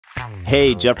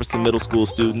Hey Jefferson Middle School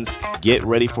students, get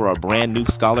ready for our brand new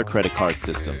Scholar Credit Card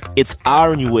system. It's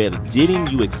our new way of getting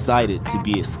you excited to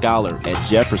be a scholar at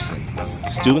Jefferson.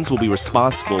 Students will be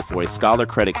responsible for a Scholar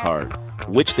Credit Card,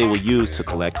 which they will use to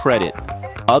collect credit,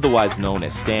 otherwise known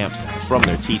as stamps, from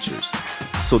their teachers.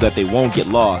 So that they won't get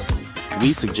lost,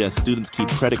 we suggest students keep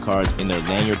credit cards in their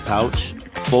lanyard pouch,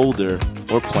 folder,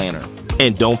 or planner.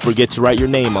 And don't forget to write your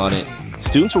name on it.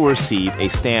 Students will receive a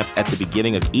stamp at the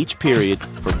beginning of each period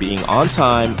for being on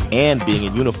time and being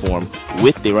in uniform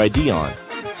with their ID on.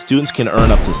 Students can earn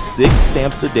up to 6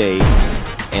 stamps a day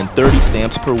and 30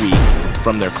 stamps per week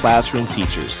from their classroom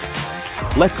teachers.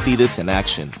 Let's see this in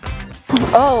action.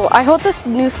 Oh, I hope this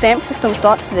new stamp system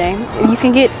starts today. You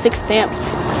can get 6 stamps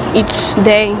each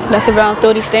day. That's around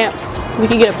 30 stamps. We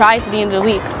can get a prize at the end of the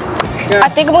week. Yeah. I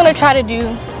think I'm going to try to do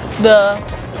the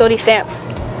 30 stamps.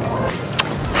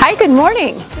 Hi, good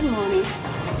morning. Good morning.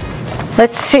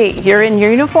 Let's see, you're in your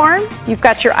uniform, you've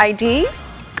got your ID,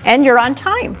 and you're on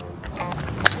time.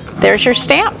 There's your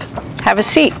stamp. Have a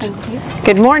seat.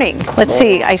 Good morning. Let's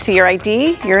see, I see your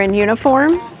ID, you're in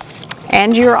uniform,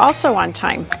 and you're also on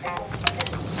time.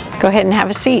 Go ahead and have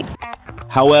a seat.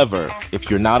 However, if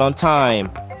you're not on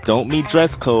time, don't meet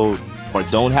dress code, or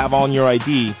don't have on your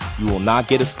ID, you will not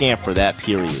get a stamp for that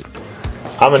period.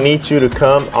 I'm gonna need you to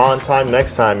come on time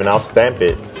next time and I'll stamp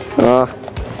it.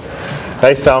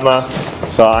 Hey Selma,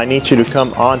 so I need you to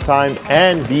come on time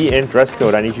and be in dress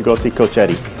code. I need you to go see Coach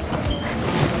Eddie.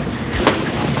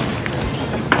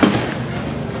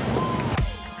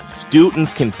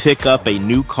 Students can pick up a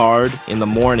new card in the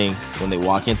morning when they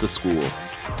walk into school.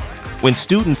 When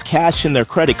students cash in their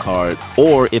credit card,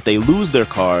 or if they lose their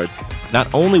card,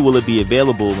 not only will it be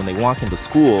available when they walk into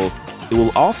school, it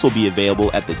will also be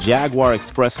available at the Jaguar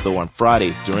Express store on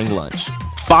Fridays during lunch.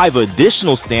 5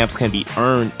 additional stamps can be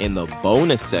earned in the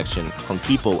bonus section from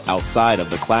people outside of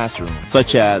the classroom,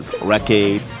 such as rec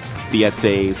aides,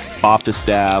 fiancés, office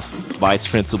staff, vice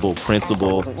principal,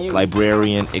 principal,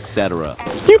 librarian, etc.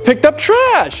 You picked up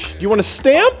trash! Do you want a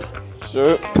stamp?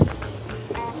 Sure.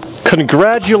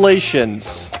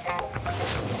 Congratulations!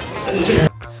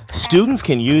 Students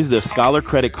can use their Scholar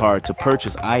Credit Card to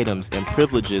purchase items and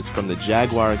privileges from the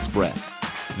Jaguar Express.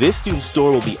 This student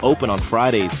store will be open on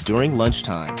Fridays during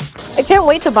lunchtime. I can't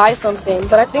wait to buy something,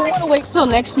 but I think I'm going to wait till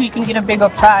next week and get a bigger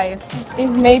prize. I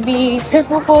think maybe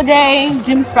Pistol Full Day,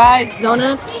 Jim's Fries,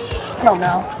 donuts. I don't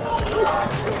know.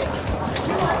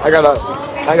 I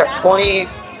got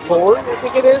 24, I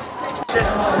think it is.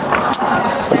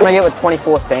 What can I get with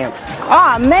 24 stamps?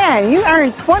 Oh man, you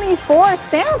earned 24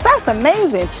 stamps? That's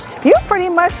amazing. You pretty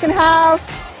much can have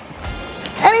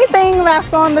anything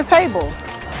that's on the table.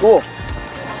 Cool.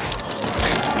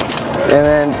 And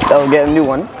then I'll get a new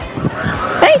one.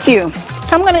 Thank you.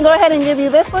 So I'm gonna go ahead and give you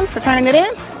this one for turning it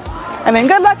in. And then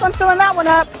good luck on filling that one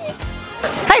up.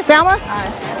 Hey Selma.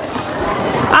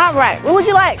 Hi. All right, what would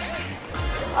you like?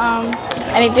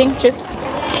 Anything? Chips?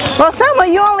 Well, Selma,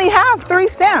 you only have 3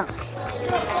 stamps.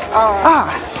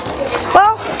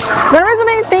 Well, there isn't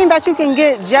anything that you can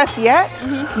get just yet,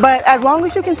 but as long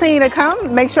as you continue to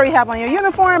come, make sure you have on your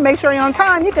uniform, make sure you're on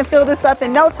time, you can fill this up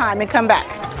in no time and come back.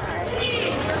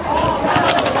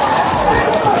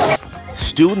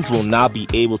 Students will not be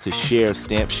able to share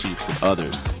stamp sheets with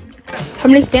others. How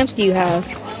many stamps do you have?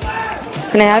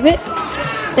 Can I have it?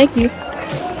 Thank you.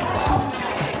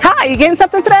 Hi, you getting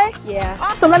something today? Yeah.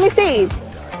 Awesome, let me see.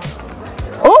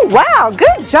 Oh, wow,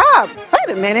 good job. Wait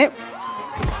a minute.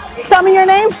 Tell me your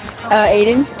name.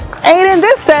 Aiden. Aiden,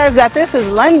 this says that this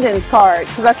is London's card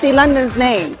because I see London's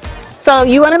name. So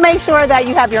you want to make sure that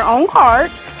you have your own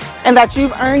card and that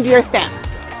you've earned your stamps.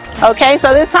 Okay,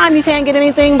 so this time you can't get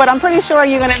anything, but I'm pretty sure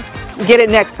you're going to get it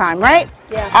next time, right?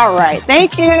 Yeah. All right,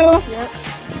 thank you. Yep.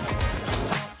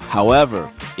 However,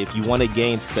 if you want to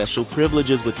gain special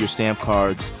privileges with your stamp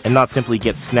cards and not simply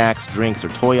get snacks, drinks, or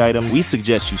toy items, we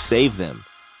suggest you save them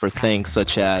for things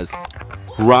such as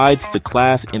rides to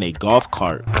class in a golf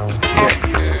cart.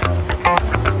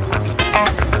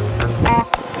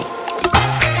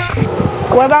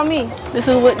 What about me? This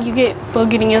is what you get for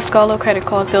getting your Scholar Credit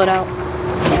Card filled out.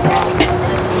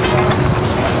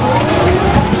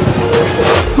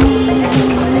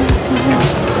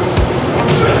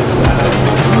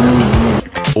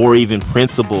 Or even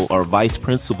principal or vice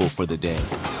principal for the day.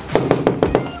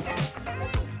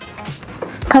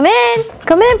 Come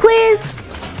in please.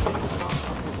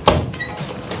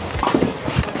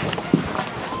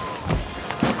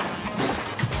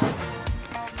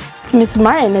 Miss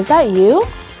Martin, is that you?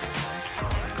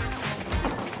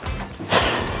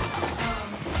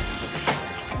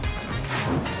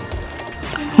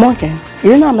 Morgan,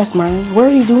 you're not Miss Martin. What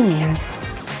are you doing here?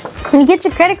 When you get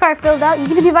your credit card filled out, you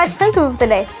get to be vice principal for the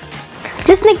day.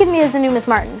 Just think of me as the new Miss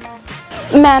Martin.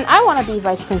 Man, I want to be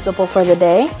vice principal for the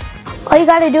day. All you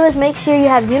gotta do is make sure you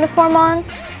have uniform on,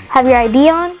 have your ID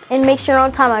on, and make sure you're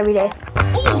on time every day.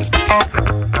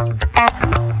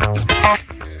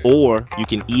 Or you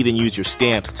can even use your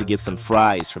stamps to get some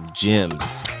fries from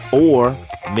Jim's. Or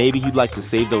maybe you'd like to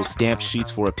save those stamp sheets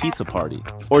for a pizza party,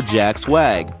 or Jack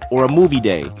Swag, or a movie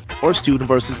day, or student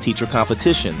versus teacher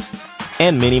competitions,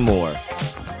 and many more.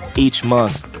 Each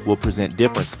month, we'll present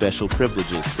different special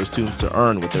privileges for students to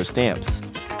earn with their stamps.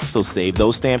 So save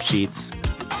those stamp sheets.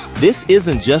 This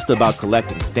isn't just about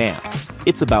collecting stamps.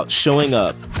 It's about showing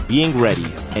up, being ready,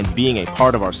 and being a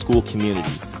part of our school community.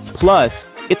 Plus,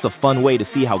 it's a fun way to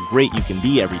see how great you can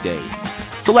be every day.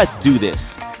 So let's do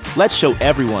this. Let's show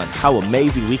everyone how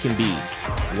amazing we can be,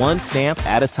 one stamp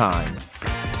at a time.